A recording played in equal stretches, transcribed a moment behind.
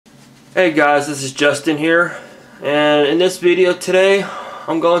Hey guys, this is Justin here, and in this video today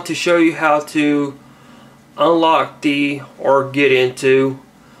I'm going to show you how to unlock or get into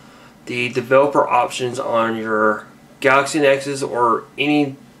the developer options on your Galaxy Nexus or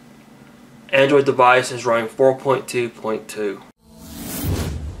any Android device that's running 4.2.2.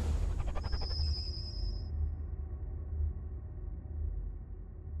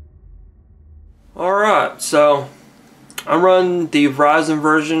 Alright, so I'm running the Verizon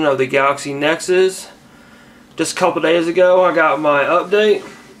version of the Galaxy Nexus. Just a couple days ago I got my update.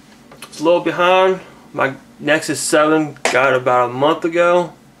 It's a little behind. My Nexus 7 got about a month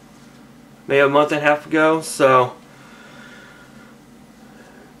ago, maybe a month and a half ago. So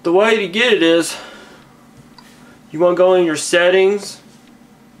the way to get it is you want to go in your settings,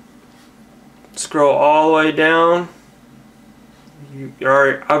 scroll all the way down.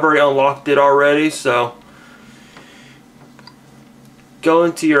 I've already unlocked it already, so go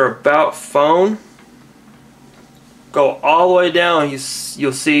into your About phone, go all the way down,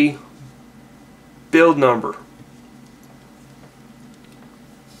 you'll see build number.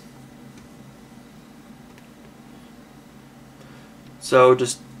 So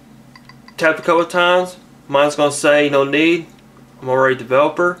just tap a couple of times. Mine's going to say no need, I'm already a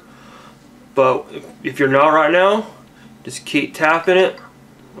developer. But if you're not right now, just keep tapping it.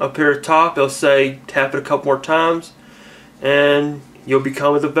 Up here at the top it'll say tap it a couple more times and you'll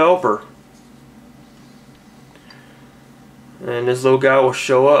become a developer, and this little guy will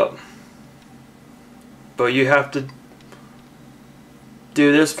show up. But you have to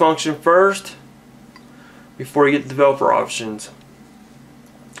do this function first before you get the developer options.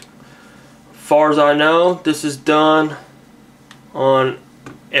 As far as I know, this is done on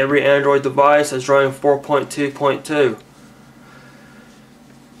every Android device that's running 4.2.2.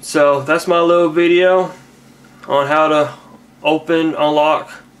 So that's my little video on how to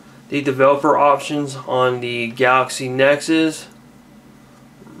unlock the developer options on the Galaxy Nexus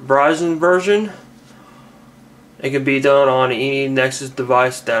Verizon version. It can be done on any Nexus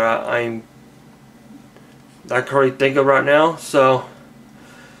device that I can already think of right now. So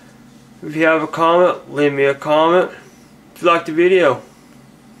if you have a comment, leave me a comment. If you like the video,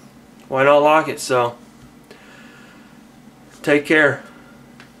 why not like it? So take care.